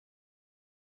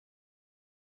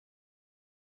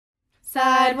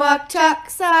Sidewalk, Chuck,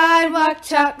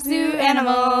 zoo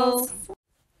animals.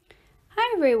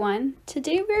 Hi everyone,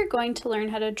 today we are going to learn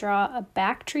how to draw a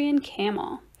Bactrian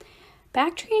camel.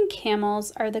 Bactrian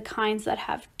camels are the kinds that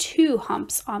have two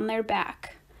humps on their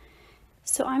back.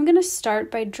 So I'm going to start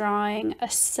by drawing a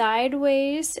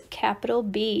sideways capital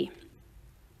B.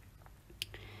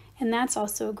 And that's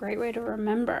also a great way to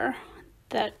remember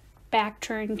that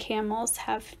Bactrian camels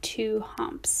have two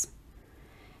humps.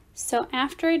 So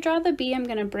after I draw the B, I'm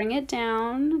going to bring it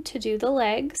down to do the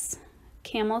legs.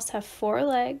 Camels have 4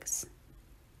 legs.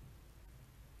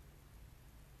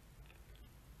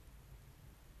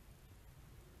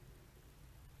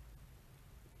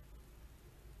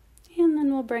 And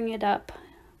then we'll bring it up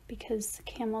because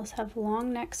camels have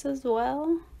long necks as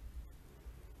well.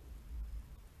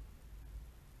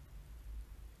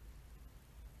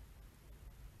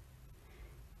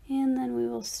 And then we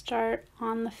will start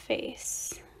on the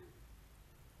face.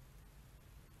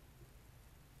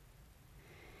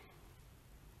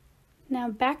 Now,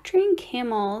 Bactrian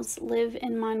camels live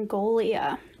in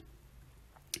Mongolia,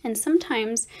 and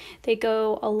sometimes they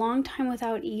go a long time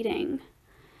without eating.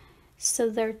 So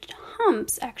their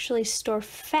humps actually store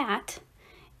fat,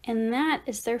 and that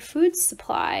is their food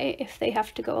supply if they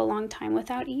have to go a long time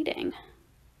without eating.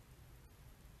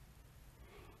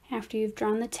 After you've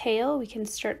drawn the tail, we can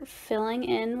start filling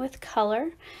in with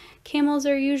color. Camels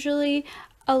are usually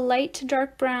a light to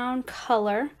dark brown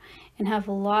color and have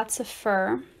lots of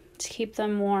fur to keep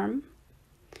them warm.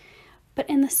 But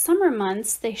in the summer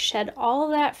months, they shed all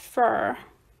that fur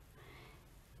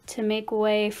to make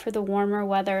way for the warmer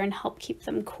weather and help keep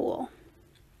them cool.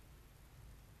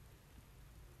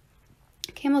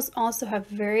 Camels also have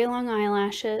very long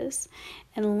eyelashes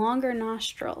and longer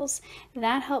nostrils.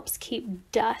 That helps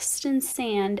keep dust and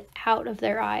sand out of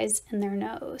their eyes and their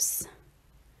nose.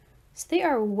 So they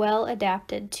are well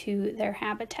adapted to their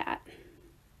habitat.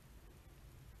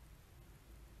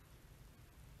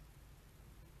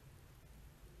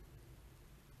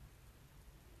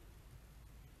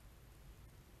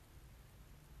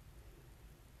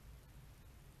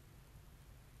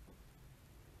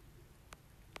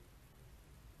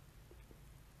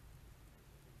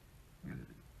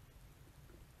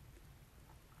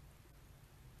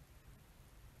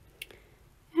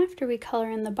 After we color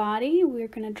in the body, we're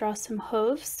going to draw some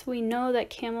hooves. We know that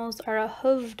camels are a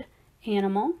hooved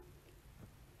animal.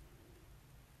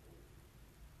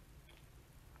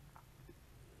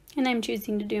 And I'm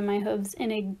choosing to do my hooves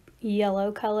in a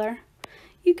yellow color.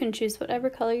 You can choose whatever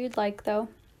color you'd like though.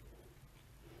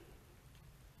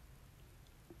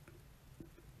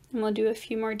 And we'll do a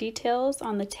few more details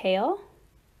on the tail.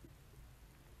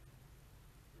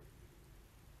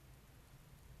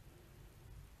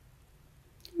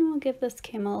 We'll give this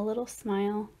camel a little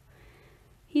smile.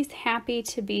 He's happy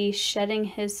to be shedding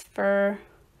his fur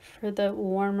for the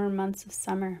warmer months of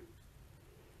summer.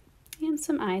 And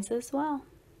some eyes as well.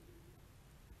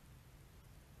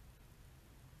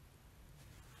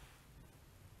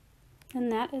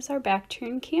 And that is our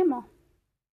Bactrian camel.